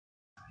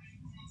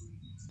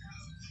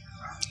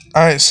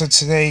Alright, so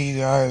today, you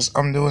guys,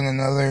 I'm doing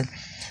another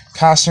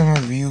costume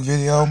review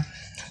video.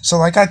 So,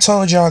 like I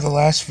told y'all the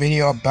last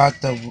video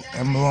about the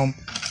emblem,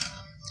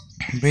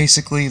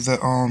 basically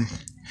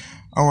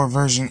our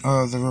version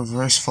of the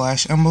reverse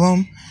flash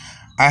emblem,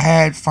 I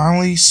had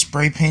finally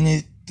spray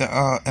painted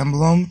the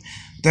emblem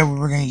that we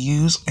were gonna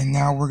use, and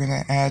now we're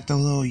gonna add the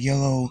little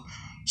yellow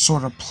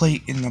sort of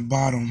plate in the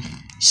bottom.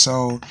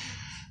 So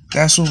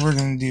that's what we're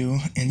gonna do,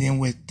 and then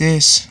with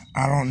this,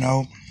 I don't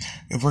know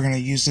if we're gonna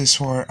use this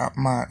for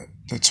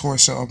the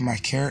torso of my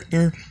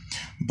character,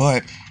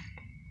 but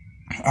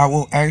I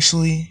will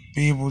actually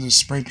be able to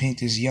spray paint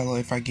this yellow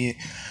if I get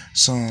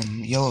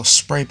some yellow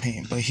spray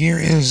paint. But here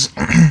is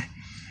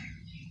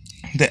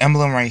the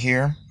emblem right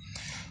here.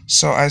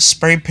 So I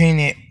spray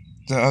painted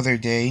the other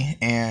day,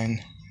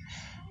 and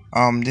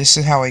this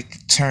is how it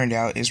turned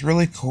out. It's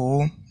really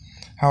cool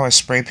how I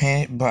spray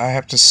paint it, but I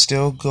have to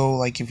still go,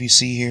 like if you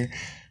see here,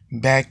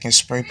 back and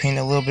spray paint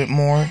a little bit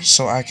more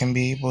so I can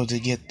be able to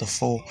get the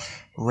full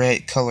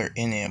red color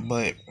in it.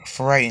 But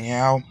for right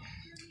now,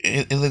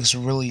 it looks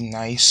really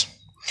nice.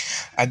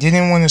 I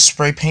didn't want to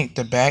spray paint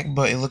the back,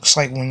 but it looks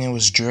like when it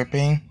was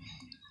dripping,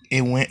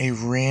 it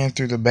ran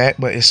through the back,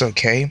 but it's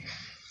okay.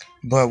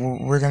 But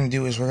what we're gonna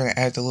do is we're gonna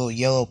add the little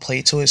yellow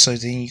plate to it, so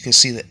then you can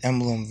see the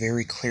emblem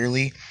very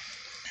clearly.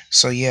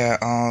 So yeah,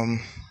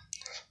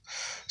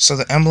 so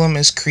the emblem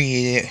is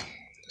created,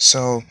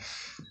 so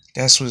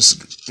that's what's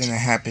gonna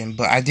happen.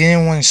 But I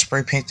didn't want to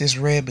spray paint this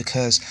red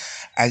because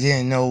I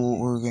didn't know what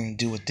we were gonna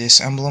do with this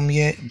emblem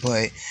yet.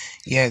 But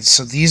yeah,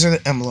 so these are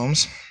the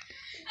emblems.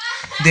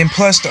 Then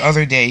plus the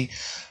other day,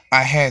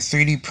 I had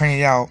 3D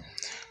printed out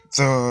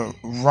the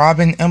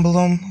Robin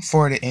emblem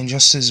for the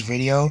Injustice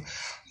video,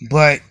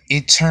 but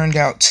it turned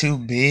out too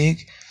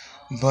big.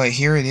 But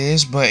here it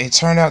is, but it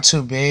turned out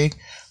too big.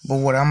 But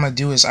what I'm gonna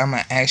do is I'm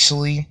gonna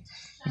actually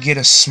get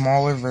a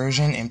smaller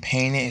version and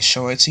paint it and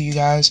show it to you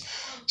guys,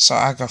 so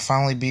I can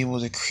finally be able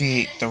to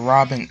create the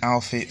Robin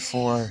outfit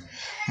for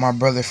my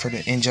brother for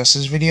the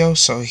Injustice video.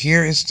 So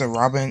here is the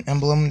Robin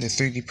emblem, the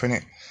 3D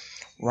printed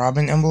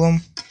Robin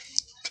emblem.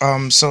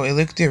 So it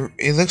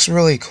looks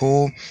really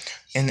cool,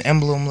 and the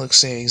emblem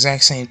looks the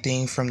exact same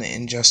thing from the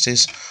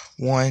Injustice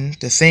one.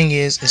 The thing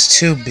is, it's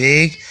too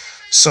big,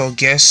 so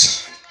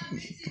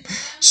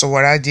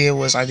what I did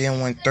was I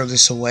didn't want to throw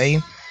this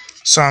away.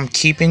 So I'm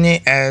keeping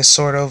it as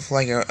sort of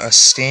like a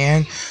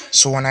stand.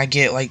 So when I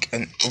get like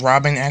a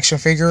Robin action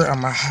figure,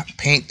 I'm gonna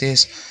paint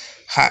this,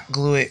 hot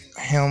glue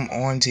him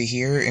onto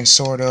here, and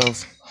sort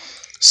of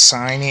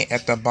sign it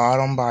at the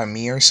bottom by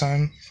me or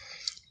something.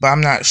 But I'm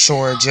not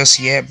sure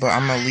just yet, but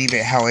I'm gonna leave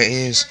it how it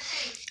is.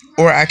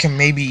 Or I can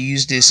maybe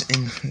use this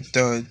in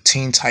the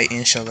Teen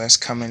Titans show that's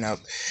coming up,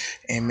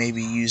 and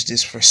maybe use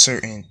this for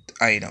certain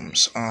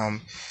items.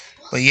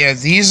 But yeah,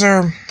 these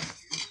are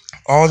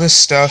all the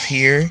stuff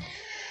here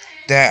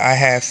that I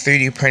have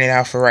 3D printed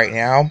out for right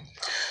now.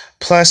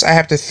 Plus, I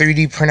have to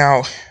 3D print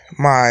out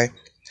my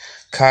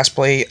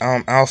cosplay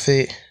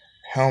outfit,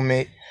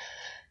 helmet.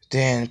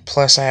 Then,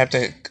 plus, I have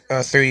to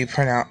 3D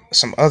print out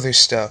some other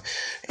stuff.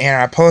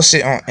 And I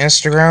posted on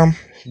Instagram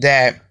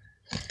that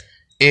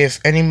if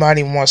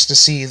anybody wants to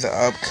see the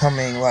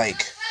upcoming,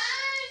 like,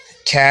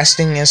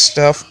 casting and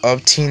stuff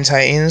of Teen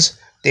Titans,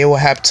 they will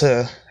have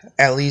to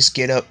at least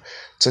get up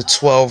to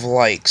 12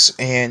 likes.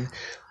 And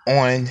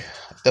on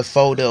the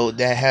photo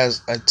that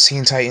has a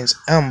Teen Titans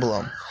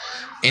emblem,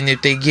 and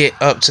if they get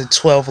up to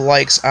 12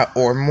 likes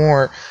or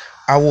more,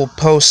 I will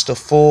post the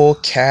full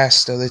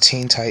cast of the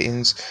Teen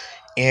Titans,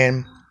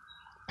 and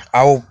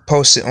I will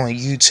post it on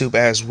YouTube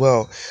as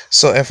well.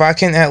 So if I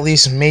can at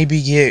least maybe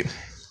get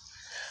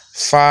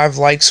 5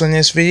 likes on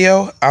this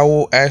video, I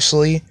will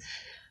actually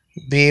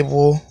be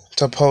able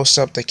to post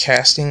up the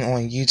casting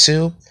on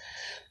YouTube.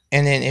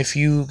 And then if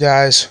you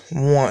guys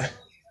want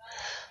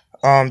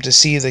to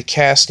see the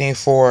casting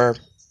for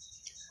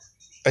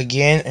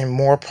again and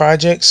more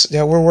projects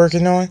that we're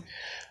working on,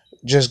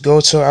 just go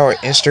to our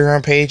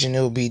Instagram page and it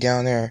will be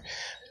down there.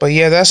 But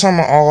yeah, that's all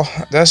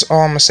I'm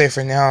gonna say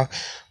for now.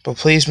 But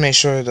please make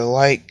sure to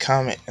like,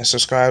 comment, and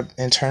subscribe,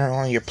 and turn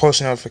on your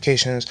post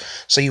notifications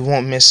so you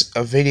won't miss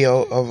a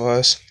video of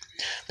us.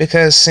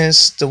 Because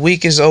since the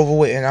week is over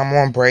with and I'm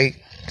on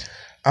break,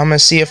 I'm gonna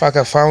see if I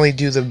can finally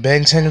do the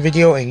Ben 10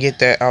 video and get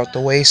that out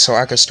the way so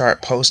I can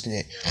start posting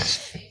it.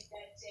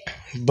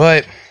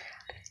 But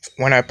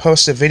when I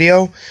post the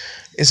video,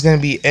 it's going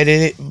to be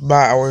edited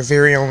by our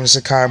very own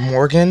Zakai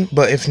Morgan.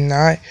 But if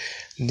not,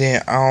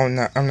 then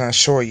I'm not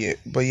sure yet.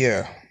 But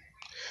yeah.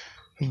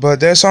 But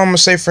that's all I'm going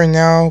to say for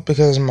now,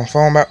 because my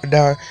phone about to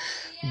die.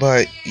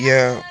 But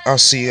yeah, I'll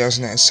see you guys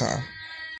next time.